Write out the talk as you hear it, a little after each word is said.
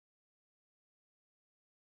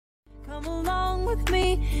Come along with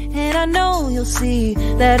me, and I know you'll see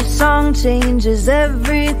that a song changes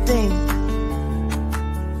everything.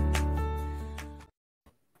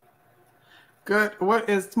 Good.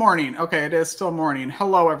 It's morning. Okay, it is still morning.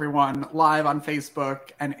 Hello, everyone. Live on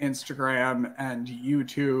Facebook and Instagram and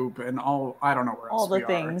YouTube and all, I don't know where else all the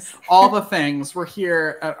things. All the things. We're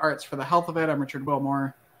here at Arts for the Health of It. I'm Richard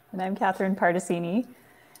Wilmore. And I'm Catherine Pardesini.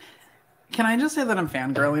 Can I just say that I'm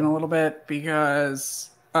fangirling a little bit because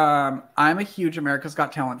I'm a huge America's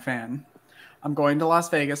Got Talent fan. I'm going to Las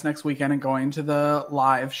Vegas next weekend and going to the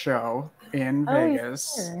live show in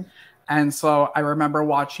Vegas. Sure. And so I remember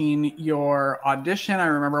watching your audition. I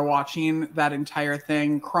remember watching that entire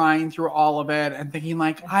thing, crying through all of it and thinking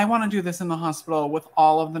like, I want to do this in the hospital with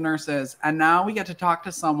all of the nurses. And now we get to talk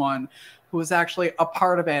to someone who is actually a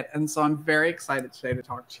part of it. And so I'm very excited today to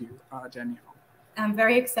talk to you, Danielle. I'm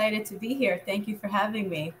very excited to be here. Thank you for having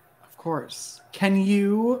me. Of course. Can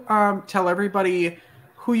you tell everybody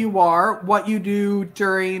who you are, what you do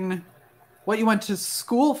during, what you went to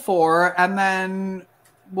school for, and then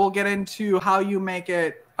we'll get into how you make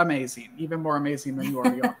it amazing, even more amazing than you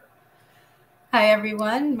already are. Hi,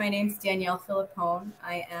 everyone. My name is Danielle Filippone.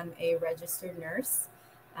 I am a registered nurse,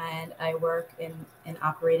 and I work in an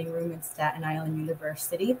operating room in Staten Island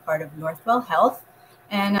University, part of Northwell Health.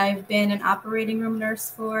 And I've been an operating room nurse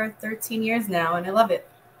for 13 years now, and I love it.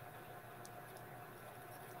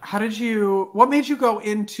 What made you go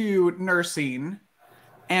into nursing?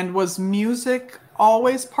 And was music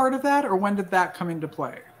always part of that, or when did that come into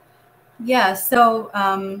play? Yeah, so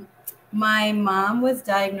my mom was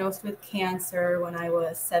diagnosed with cancer when I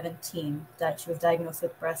was 17. She was diagnosed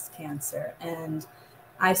with breast cancer. And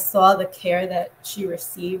I saw the care that she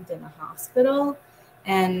received in the hospital.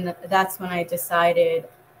 And that's when I decided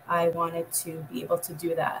I wanted to be able to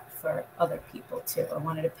do that for other people too. I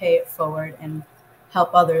wanted to pay it forward and help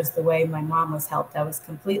others the way my mom was helped. I was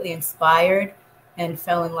completely inspired and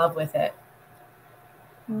fell in love with it.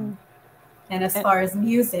 And as far as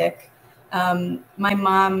music, my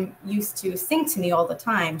mom used to sing to me all the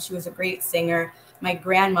time. She was a great singer. My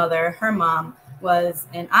grandmother, her mom, was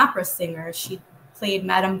an opera singer. She played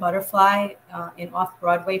Madame Butterfly in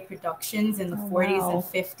off-Broadway productions in the 40s and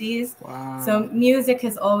 50s. Wow. So music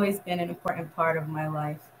has always been an important part of my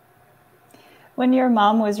life. When your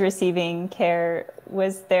mom was receiving care,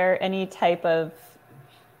 was there any type of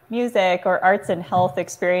music or arts and health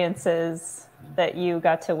experiences that you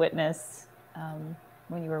got to witness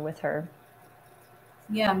when you were with her?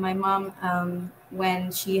 Yeah, my mom,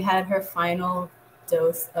 when she had her final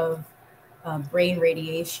dose of brain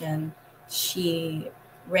radiation, she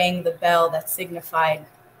rang the bell that signified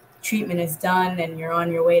treatment is done and you're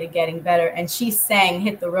on your way to getting better. And she sang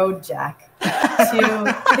Hit the Road Jack.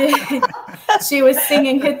 She was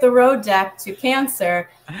singing Hit the Road Jack to cancer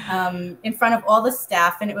in front of all the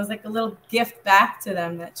staff. And it was like a little gift back to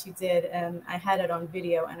them that she did. And I had it on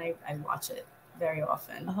video and I watch it very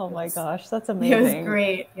often. Oh my gosh, that's amazing. It was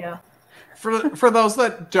great. Yeah. For those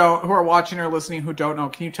who are watching or listening who don't know,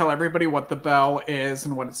 can you tell everybody what the bell is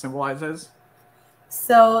and what it symbolizes?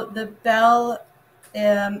 So the bell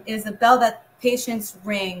is a bell that patients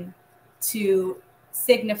ring to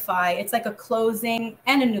signify, it's like a closing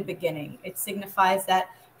and a new beginning. It signifies that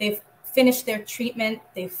they've finished their treatment,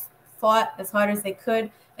 they've fought as hard as they could,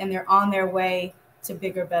 and they're on their way to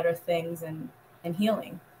bigger, better things and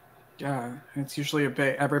healing. Yeah, it's usually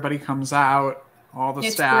everybody comes out, all the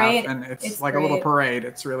staff, great. And it's like great. A little parade.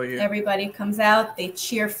 It's really... Everybody comes out, they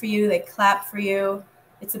cheer for you, they clap for you.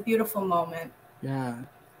 It's a beautiful moment. Yeah.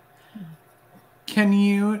 Can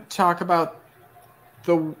you talk about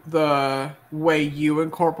the way you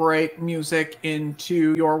incorporate music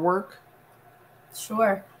into your work?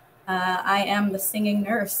 Surely. I am the singing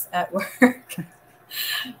nurse at work.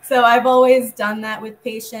 So I've always done that with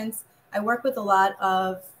patients. I work with a lot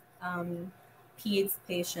of peds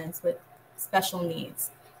patients with special needs.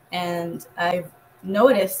 And I've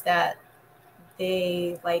noticed that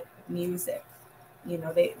they like music. You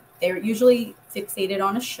know, they're usually fixated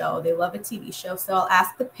on a show. They love a TV show. So I'll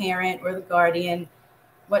ask the parent or the guardian,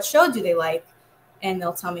 what show do they like? And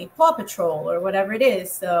they'll tell me Paw Patrol or whatever it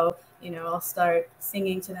is. So, you know, I'll start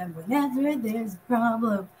singing to them, whenever there's a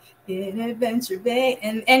problem in Adventure Bay.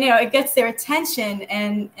 And you know, it gets their attention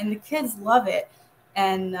and the kids love it.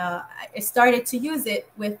 And I started to use it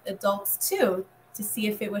with adults too, to see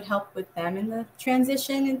if it would help with them in the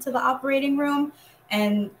transition into the operating room.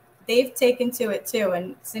 And they've taken to it too.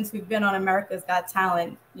 And since we've been on America's Got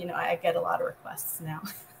Talent, you know, I get a lot of requests now.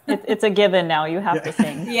 It's a given now. You have to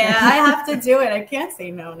sing. Yeah, I have to do it. I can't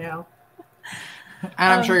say no now.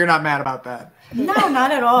 And I'm sure you're not mad about that. No,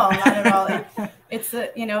 not at all. Not at all. it's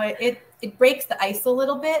it breaks the ice a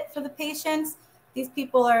little bit for the patients. These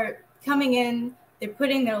people are coming in, they're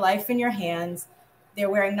putting their life in your hands. They're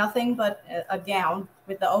wearing nothing but a gown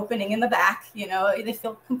with the opening in the back. They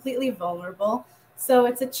feel completely vulnerable. So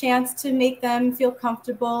it's a chance to make them feel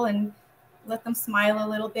comfortable and let them smile a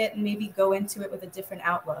little bit and maybe go into it with a different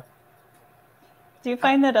outlook. Do you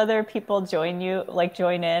find that other people join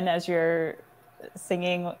in as you're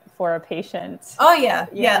singing for a patient? Oh yeah.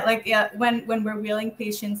 When we're wheeling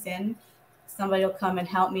patients in, somebody will come and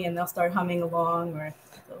help me and they'll start humming along, or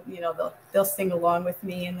they'll sing along with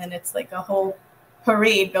me, and then it's like a whole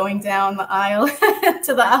parade going down the aisle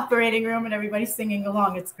to the operating room and everybody's singing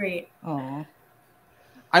along. It's great. Oh.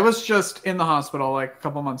 I was just in the hospital like a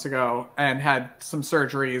couple months ago and had some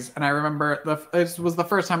surgeries. And I remember it was the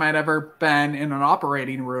first time I'd ever been in an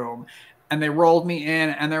operating room. And they rolled me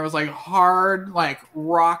in and there was like hard like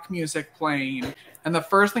rock music playing. And the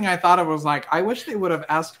first thing I thought of was like, I wish they would have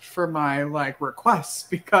asked for my like requests,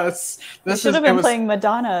 because this should have been playing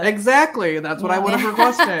Madonna. Exactly. That's what I would have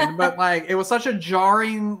requested. But like, it was such a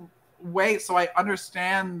jarring way. So I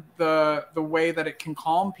understand the way that it can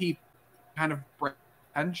calm people, kind of break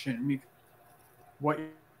tension. What you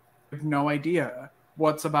have no idea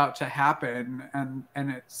what's about to happen, and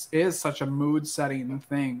it is such a mood setting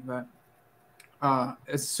thing that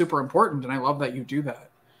is super important, and I love that you do that.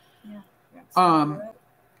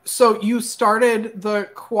 So you started the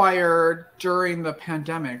choir during the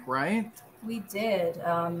pandemic, right? We did.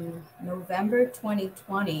 November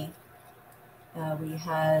 2020 we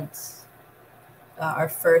had our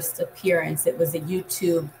first appearance. It was a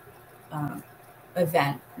YouTube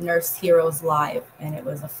event, Nurse Heroes Live, and it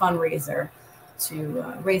was a fundraiser to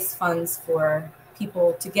raise funds for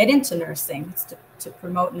people to get into nursing, to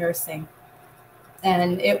promote nursing.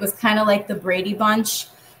 And it was kind of like the Brady Bunch.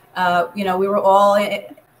 We were all,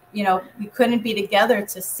 we couldn't be together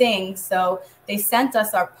to sing, so they sent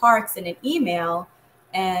us our parts in an email,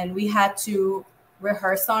 and we had to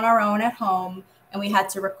rehearse on our own at home, and we had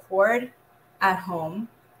to record at home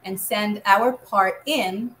and send our part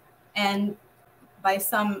in, and by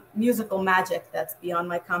some musical magic that's beyond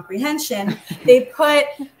my comprehension, they put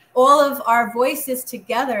all of our voices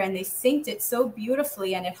together and they synced it so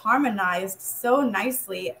beautifully and it harmonized so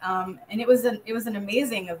nicely. And it was an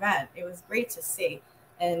amazing event. It was great to see.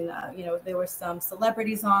 And, there were some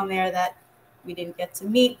celebrities on there that we didn't get to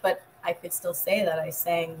meet, but I could still say that I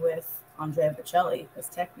sang with Andrea Bocelli, because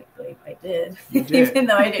technically I did. Even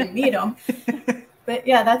though I didn't meet him. But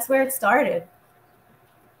yeah, that's where it started.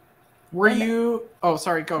 Were you? Oh,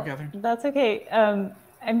 sorry. Go, Catherine. That's okay.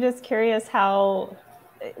 I'm just curious, how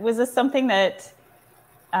was this something that,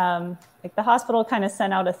 like the hospital kind of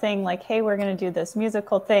sent out a thing like, hey, we're going to do this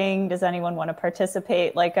musical thing. Does anyone want to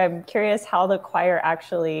participate? Like, I'm curious how the choir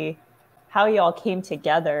actually, how you all came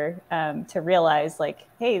together to realize like,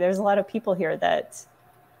 hey, there's a lot of people here that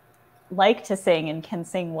like to sing and can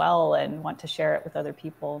sing well and want to share it with other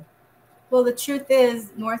people. Well, the truth is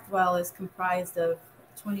Northwell is comprised of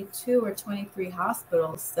 22 or 23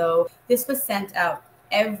 hospitals. So this was sent out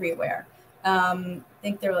everywhere. I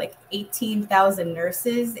think there were like 18,000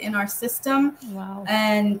 nurses in our system. Wow.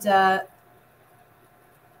 And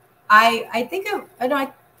I think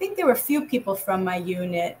there were a few people from my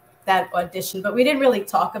unit that auditioned, but we didn't really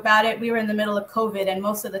talk about it. We were in the middle of COVID, and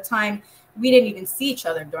most of the time we didn't even see each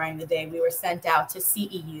other during the day. We were sent out to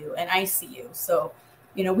CEU and ICU. So,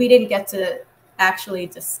 we didn't get to actually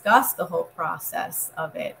discuss the whole process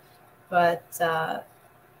of it, but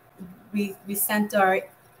we sent our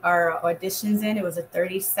auditions in. It was a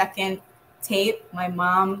 30-second tape. My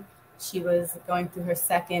mom, she was going through her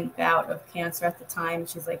second bout of cancer at the time.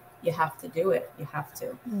 She's like, you have to do it. You have to.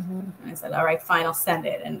 Mm-hmm. And I said, all right, fine, I'll send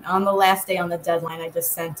it. And on the last day on the deadline, I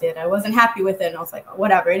just sent it. I wasn't happy with it. And I was like,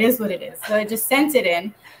 whatever, it is what it is. So I just sent it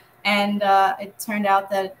in. And it turned out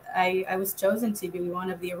that I was chosen to be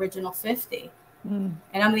one of the original 50. Mm.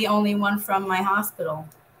 And I'm the only one from my hospital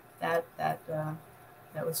that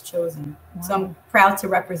was chosen. Wow. So I'm proud to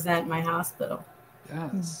represent my hospital.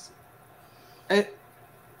 Yes. I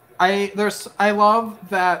love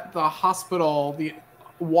that the hospital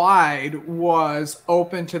wide was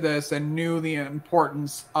open to this and knew the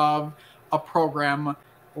importance of a program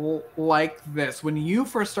like this. When you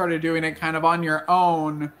first started doing it kind of on your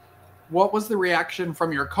own, what was the reaction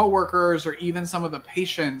from your coworkers or even some of the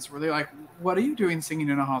patients? Were they like, what are you doing singing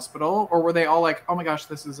in a hospital? Or were they all like, oh my gosh,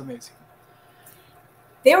 this is amazing?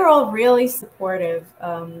 They were all really supportive,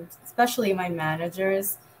 especially my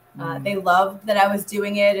managers. They loved that I was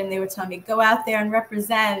doing it, and they were telling me, go out there and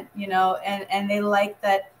represent, and they liked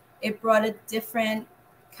that it brought a different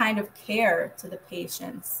kind of care to the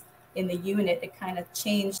patients. in the unit, it kind of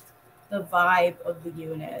changed the vibe of the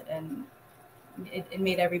unit, and it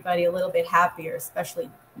made everybody a little bit happier, especially,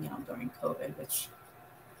 during COVID, which,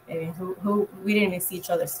 I mean, who we didn't even see each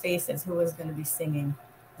other's faces, who was going to be singing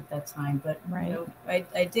at that time, but Right.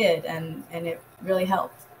 I did, and it really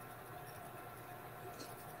helped.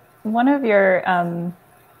 One of your, I'm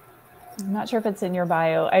not sure if it's in your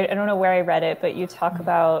bio, I don't know where I read it, but you talk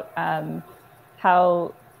about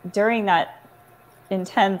how during that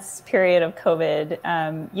intense period of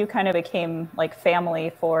COVID, you kind of became like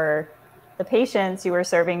family for the patients you were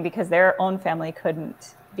serving because their own family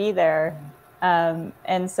couldn't be there.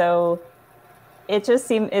 And so it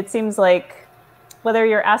seems like whether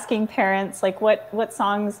you're asking parents, like what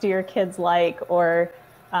songs do your kids like, or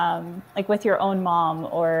like with your own mom,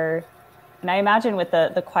 and I imagine with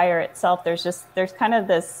the choir itself, there's kind of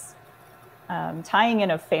this tying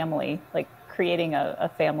in of family, like creating a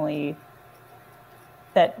family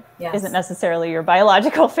that isn't necessarily your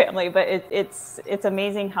biological family, but it's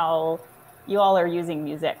amazing how you all are using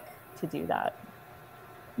music to do that.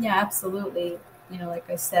 Yeah, absolutely. Like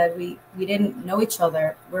I said, we didn't know each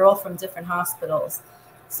other. We're all from different hospitals.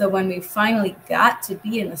 So when we finally got to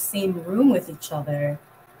be in the same room with each other,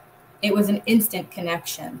 it was an instant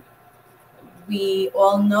connection. We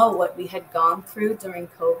all know what we had gone through during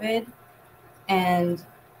COVID, and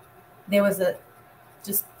there was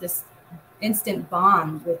just this instant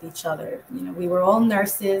bond with each other. We were all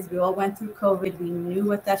nurses. We all went through COVID. We knew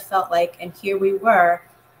what that felt like. And here we were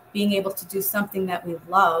being able to do something that we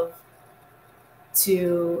love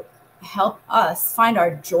to help us find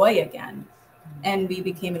our joy again. And we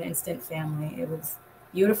became an instant family. It was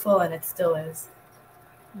beautiful, and it still is.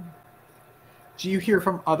 Do you hear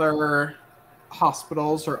from other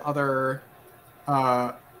hospitals or other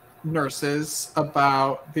nurses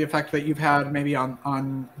about the effect that you've had maybe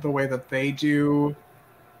on the way that they do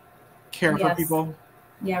care for people?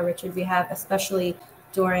 Yeah, Richard, we have, especially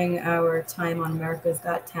during our time on America's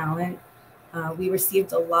Got Talent. We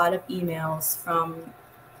received a lot of emails from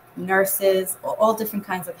nurses, all different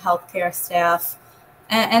kinds of healthcare staff,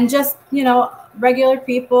 and just, regular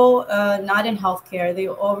people not in healthcare. They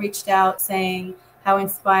all reached out saying how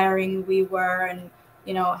inspiring we were, and,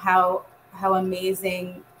 how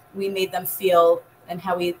amazing we made them feel, and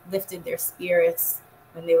how we lifted their spirits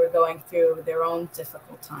when they were going through their own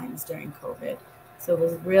difficult times during COVID. So it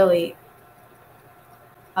was really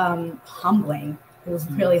humbling. It was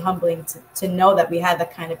really humbling to know that we had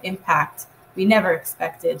that kind of impact. We never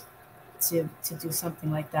expected to do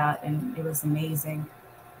something like that, and it was amazing.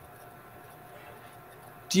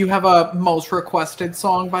 Do you have a most requested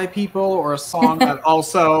song by people, or a song that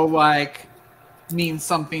also means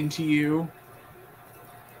something to you?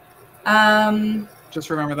 Just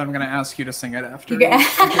remember that I'm going to ask you to sing it after.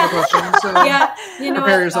 Question, so yeah,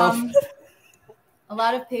 prepare yourself. A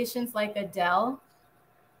lot of patients like Adele.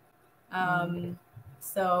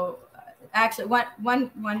 So actually,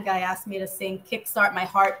 one guy asked me to sing "Kickstart My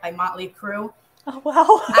Heart" by Motley Crue. Oh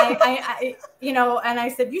wow! I and I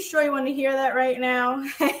said, "You sure you want to hear that right now?"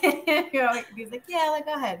 He's like, "Yeah,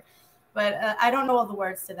 go ahead." But I don't know all the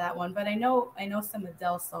words to that one, but I know some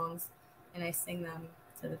Adele songs, and I sing them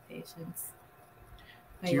to the patients.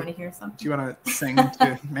 You want to hear something? Do you want to sing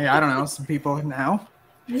to maybe, I don't know, some people now?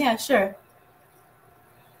 Yeah, sure.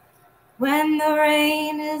 When the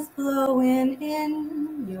rain is blowing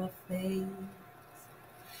in your face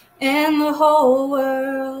and the whole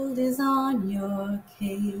world is on your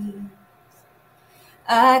case,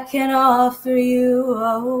 I can offer you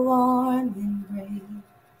a warm embrace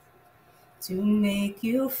to make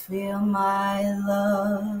you feel my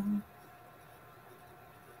love.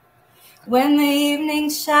 When the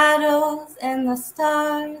evening shadows and the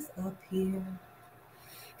stars appear,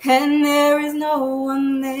 and there is no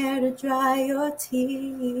one there to dry your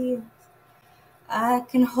tears, I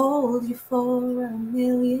can hold you for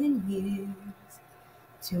 1,000,000 years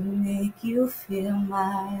to make you feel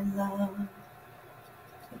my love.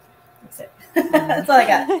 That's it. That's all I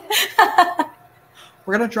got.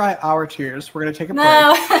 We're going to dry our tears. We're going to take a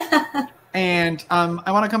break. And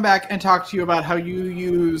I want to come back and talk to you about how you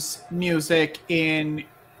use music in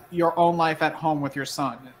your own life at home with your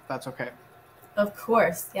son, if that's okay. Of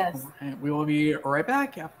course, yes. All right, we will be right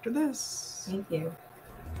back after this. Thank you.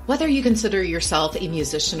 Whether you consider yourself a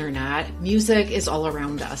musician or not, music is all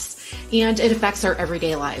around us, and it affects our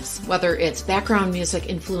everyday lives. Whether it's background music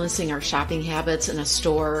influencing our shopping habits in a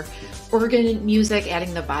store, organ music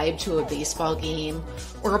adding the vibe to a baseball game,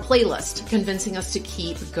 or a playlist convincing us to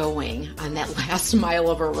keep going on that last mile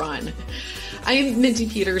of a run. I'm Mindy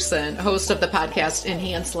Peterson, host of the podcast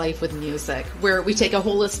Enhance Life with Music, where we take a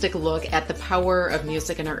holistic look at the power of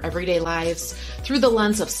music in our everyday lives through the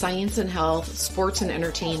lens of science and health, sports and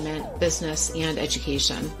entertainment, business, and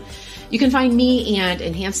education. You can find me and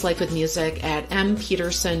Enhance Life with Music at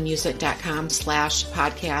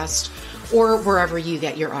mpetersonmusic.com/podcast or wherever you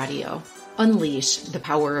get your audio. Unleash the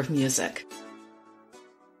power of music.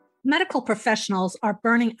 Medical professionals are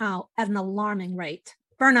burning out at an alarming rate.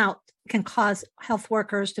 Burnout can cause health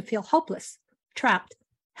workers to feel hopeless, trapped,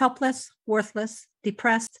 helpless, worthless,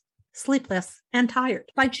 depressed, sleepless, and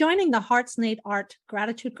tired. By joining the Hearts Need Art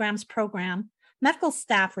Gratitude Grams program, medical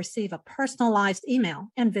staff receive a personalized email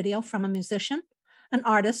and video from a musician, an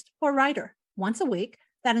artist, or writer once a week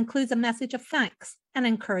that includes a message of thanks, an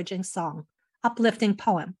encouraging song, uplifting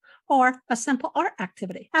poem, or a simple art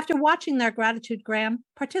activity. After watching their gratitude gram,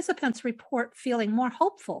 participants report feeling more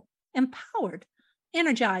hopeful, empowered,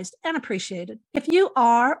 energized, and appreciated. If you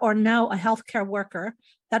are or know a healthcare worker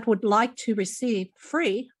that would like to receive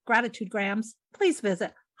free gratitude grams, please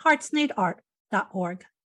visit heartsneedart.org.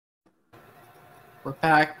 We're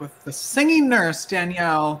back with the singing nurse,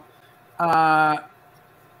 Danielle. I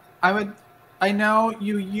know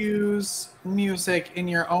you use music in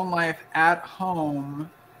your own life at home,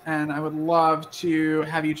 and I would love to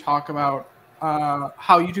have you talk about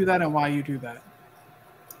how you do that and why you do that.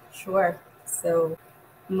 Sure. So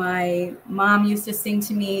my mom used to sing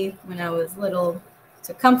to me when I was little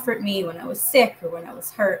to comfort me when I was sick or when I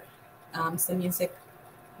was hurt. So music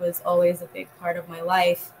was always a big part of my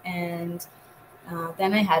life. And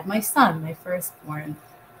then I had my son, my firstborn,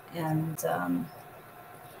 and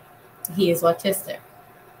he is autistic.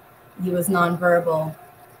 He was nonverbal.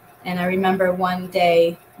 And I remember one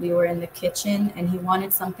day we were in the kitchen and he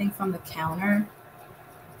wanted something from the counter.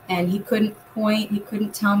 And he couldn't point, he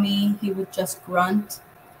couldn't tell me, he would just grunt.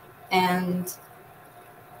 And,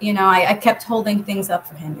 you know, I kept holding things up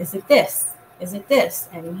for him. Is it this? Is it this?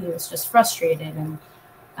 And he was just frustrated. And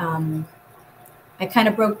I kind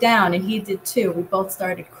of broke down, and he did too. We both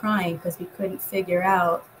started crying because we couldn't figure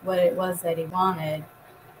out what it was that he wanted.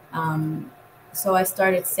 So I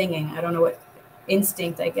started singing. I don't know what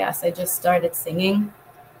instinct, I guess. I just started singing,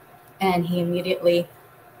 and he immediately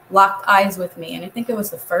locked eyes with me. And I think it was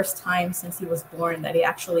the first time since he was born that he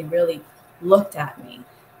actually really looked at me.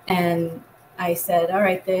 And I said, all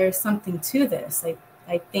right, there's something to this.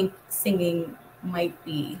 I think singing might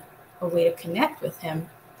be a way to connect with him.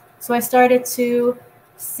 So I started to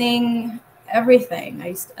sing everything.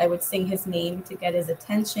 I would sing his name to get his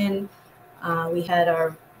attention. We had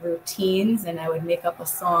our routines, and I would make up a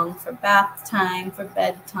song for bath time, for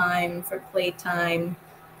bedtime, for playtime.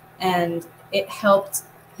 And it helped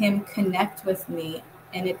him connect with me,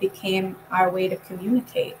 and it became our way to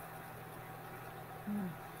communicate.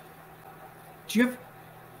 Do you have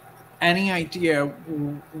any idea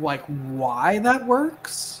like why that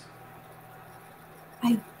works?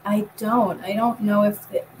 I don't know if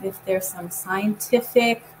there's some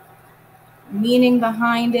scientific meaning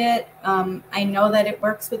behind it. I know that it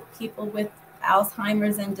works with people with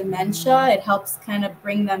Alzheimer's and dementia. It helps kind of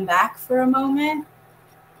bring them back for a moment.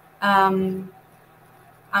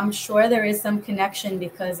 I'm sure there is some connection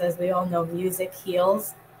because, as we all know, music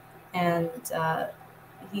heals, and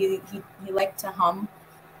he liked to hum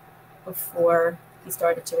before he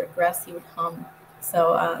started to regress. He would hum,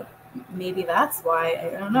 so maybe that's why.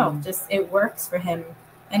 I don't know. Just it works for him,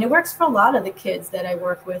 and it works for a lot of the kids that I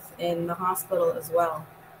work with in the hospital as well.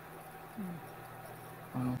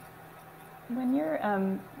 Wow. When you're,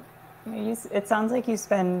 it sounds like you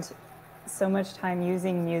spend so much time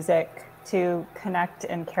using music to connect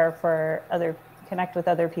and connect with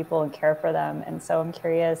other people and care for them. And so I'm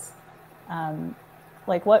curious,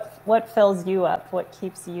 like what fills you up? What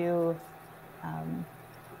keeps you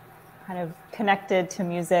kind of connected to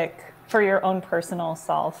music for your own personal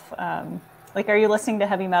self? Like, are you listening to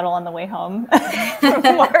heavy metal on the way home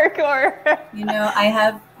from work, or? You know, I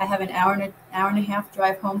have an hour and a half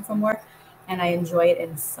drive home from work, and I enjoy it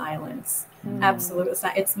in silence. Absolutely,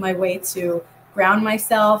 it's my way to ground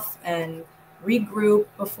myself and regroup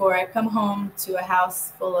before I come home to a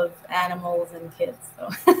house full of animals and kids. So,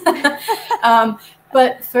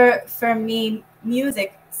 but for me,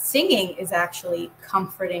 singing is actually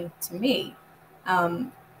comforting to me.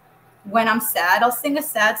 When I'm sad, I'll sing a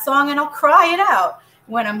sad song and I'll cry it out.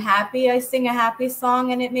 when I'm happy, I sing a happy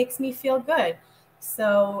song and it makes me feel good.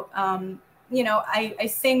 So, you know, I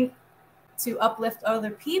sing to uplift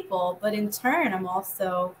other people, but in turn, I'm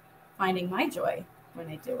also finding my joy when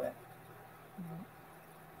I do it.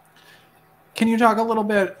 Can you talk a little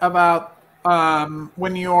bit about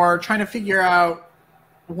when you're trying to figure out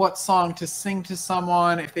what song to sing to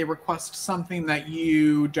someone if they request something that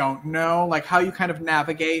you don't know, like how you kind of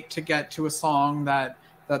navigate to get to a song that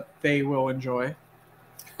they will enjoy?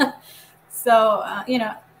 So, you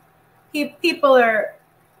know, people are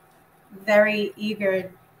very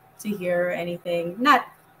eager to hear anything.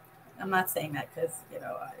 I'm not saying that because,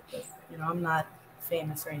 I'm not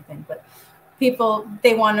famous or anything, but people,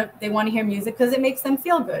 they want to hear music because it makes them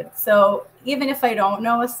feel good. So even if I don't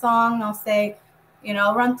know a song, I'll say,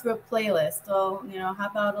 I'll run through a playlist. Well, how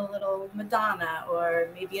about a little Madonna or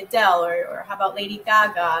maybe Adele or how about Lady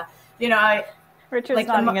Gaga? Richard's like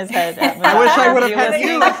nodding his head at me. I wish I would have had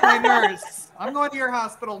you as my nurse. I'm going to your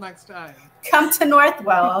hospital next time. Come to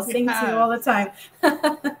Northwell. I'll sing to you all the time.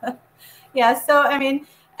 Yeah. So, I mean,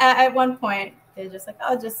 at one point, they're just like,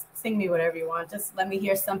 oh, just sing me whatever you want. Just let me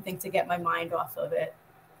hear something to get my mind off of it.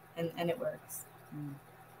 And it works.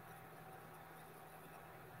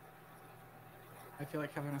 I feel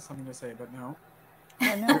like Kevin has something to say, but no.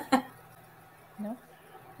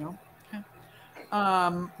 No? Okay.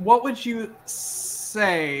 What would you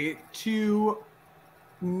say to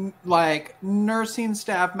like nursing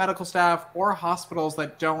staff, medical staff, or hospitals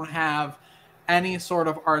that don't have any sort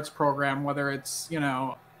of arts program, whether it's,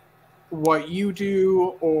 what you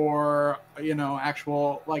do or,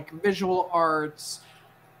 actual like visual arts?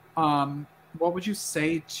 What would you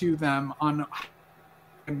say to them on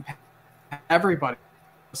everybody,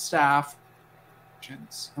 staff,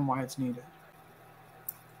 and why it's needed?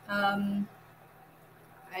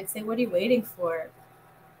 I'd say, what are you waiting for?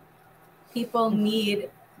 People need,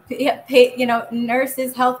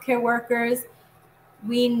 nurses, healthcare workers,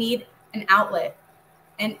 we need an outlet.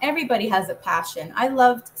 And everybody has a passion. I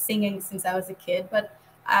loved singing since I was a kid, but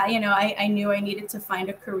I knew I needed to find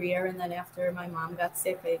a career. And then after my mom got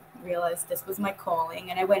sick, I realized this was my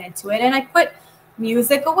calling, and I went into it. And I put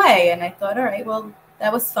music away, and I thought, all right, well,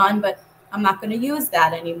 that was fun, but I'm not going to use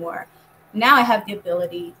that anymore. Now I have the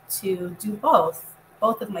ability to do both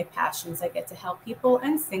of my passions. I get to help people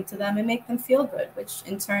and sing to them and make them feel good, which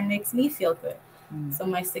in turn makes me feel good. So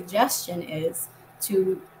my suggestion is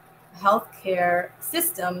to healthcare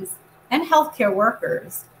systems and healthcare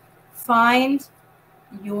workers, find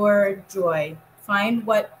your joy, find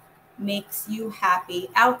what makes you happy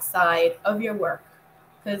outside of your work,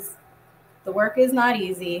 because the work is not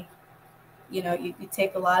easy. You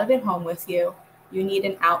take a lot of it home with you. You need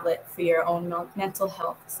an outlet for your own mental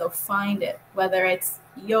health. So find it, whether it's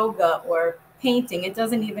yoga or painting. It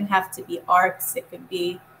doesn't even have to be arts. It could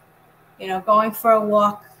be, going for a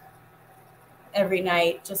walk every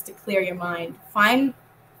night just to clear your mind. Find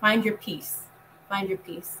your peace. Find your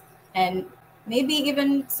peace. And maybe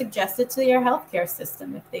even suggest it to your healthcare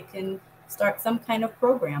system if they can start some kind of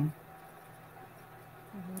program.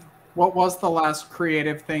 What was the last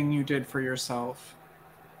creative thing you did for yourself?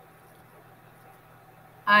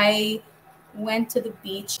 I went to the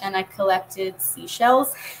beach and I collected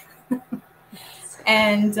seashells.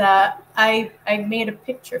 And I made a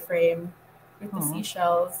picture frame with the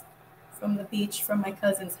seashells from the beach from my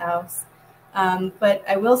cousin's house. But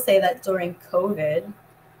I will say that during COVID,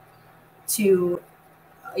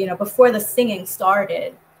 before the singing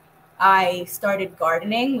started, I started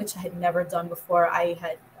gardening, which I had never done before. I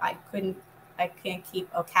can't keep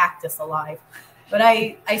a cactus alive. But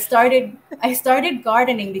I started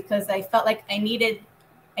gardening because I felt like I needed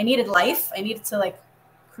life. I needed to like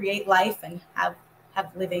create life and have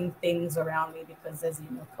living things around me, because as you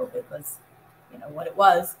know, COVID was, what it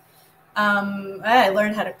was. I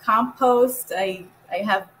learned how to compost. I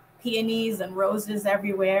have peonies and roses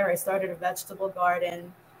everywhere. I started a vegetable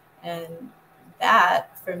garden, and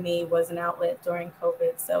that for me was an outlet during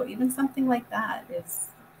COVID. So even something like that is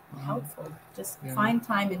helpful. Just find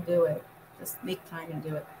time and do it. Just make time and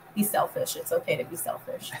do it. Be selfish. It's okay to be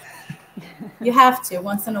selfish. You have to,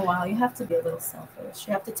 once in a while, you have to be a little selfish.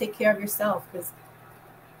 You have to take care of yourself, because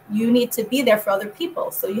you need to be there for other people.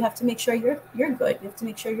 So you have to make sure you're good. You have to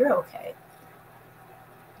make sure you're okay.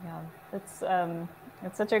 Yeah, it's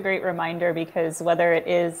such a great reminder, because whether it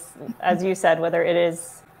is, as you said, whether it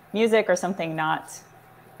is music or something not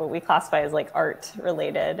what we classify as like art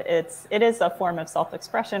related, it is a form of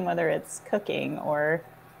self-expression, whether it's cooking or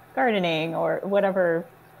gardening or whatever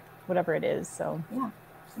it is. So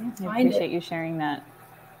I appreciate you sharing that.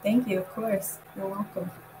 Thank you. Of course. You're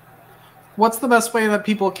welcome. what's the best way that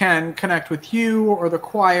people can connect with you or the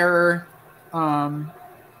choir? How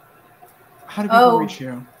do people reach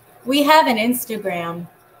you? We have an Instagram,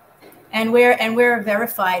 and we're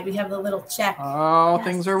verified. We have the little check. Oh, yes.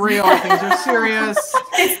 Things are real. Things are serious.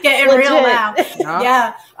 It's getting real now.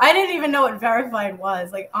 Yeah, I didn't even know what verified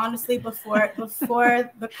was. Like, honestly, before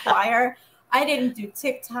the choir, I didn't do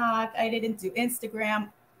TikTok. I didn't do Instagram,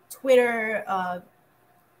 Twitter.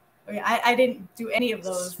 I didn't do any of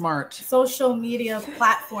those social media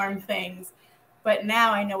platform things. But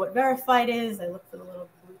now I know what verified is. I look for the little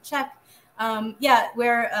blue check.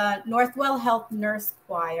 We're Northwell Health Nurse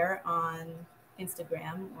Choir on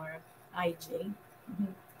Instagram or IG.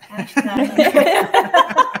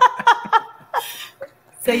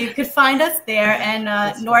 So you could find us there, and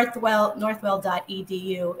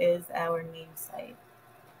northwell.edu is our main site.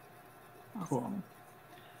 Cool.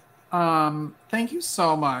 Thank you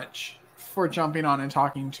so much for jumping on and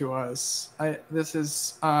talking to us. This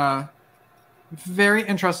is very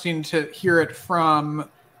interesting to hear it from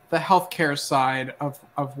the healthcare side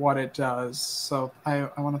of what it does. So I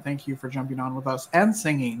want to thank you for jumping on with us and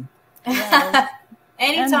singing. Yeah.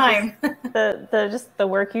 Anytime. Just the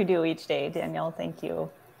work you do each day, Danielle. Thank you.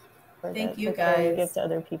 Thank you guys. You give to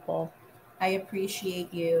other people. I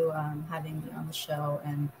appreciate you having me on the show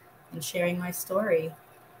and sharing my story.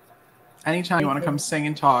 Anytime you want to come sing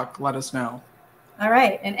and talk, let us know. All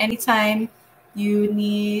right. And anytime you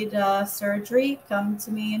need surgery, come to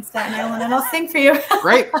me in Staten Island and I'll sing for you.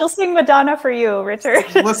 Great. She'll sing Madonna for you, Richard.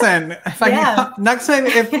 Listen, if I can, next time,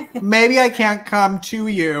 if maybe I can't come to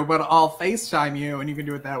you, but I'll FaceTime you and you can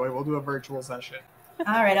do it that way. We'll do a virtual session.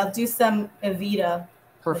 All right. I'll do some Evita.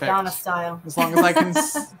 Perfect. Madonna style. As long as I can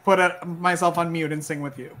put myself on mute and sing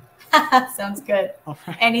with you. Sounds good. All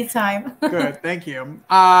right. Anytime. Good. Thank you.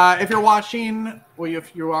 If you're watching, well,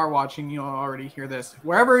 if you are watching, you'll already hear this.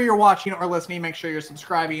 Wherever you're watching or listening, make sure you're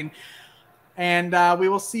subscribing. And we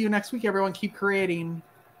will see you next week, everyone. Keep creating.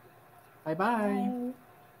 Bye-bye. Bye.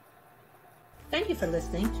 Thank you for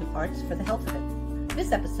listening to Arts for the Health of It.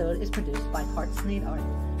 This episode is produced by Hearts Need Art,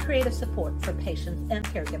 creative support for patients and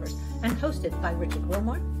caregivers, and hosted by Richard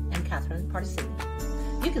Wilmore and Catherine Particini.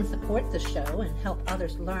 You can support the show and help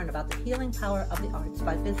others learn about the healing power of the arts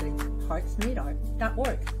by visiting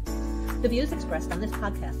heartsneedart.org. The views expressed on this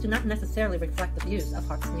podcast do not necessarily reflect the views of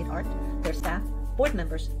Hearts Need Art, their staff, board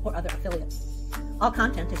members, or other affiliates. All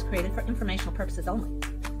content is created for informational purposes only.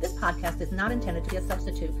 This podcast is not intended to be a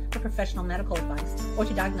substitute for professional medical advice or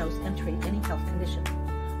to diagnose and treat any health condition.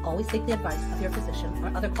 Always seek the advice of your physician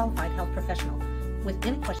or other qualified health professional with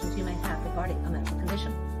any questions you may have regarding a medical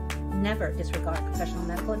condition. Never disregard professional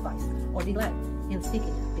medical advice or delay in seeking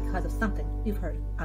it because of something you've heard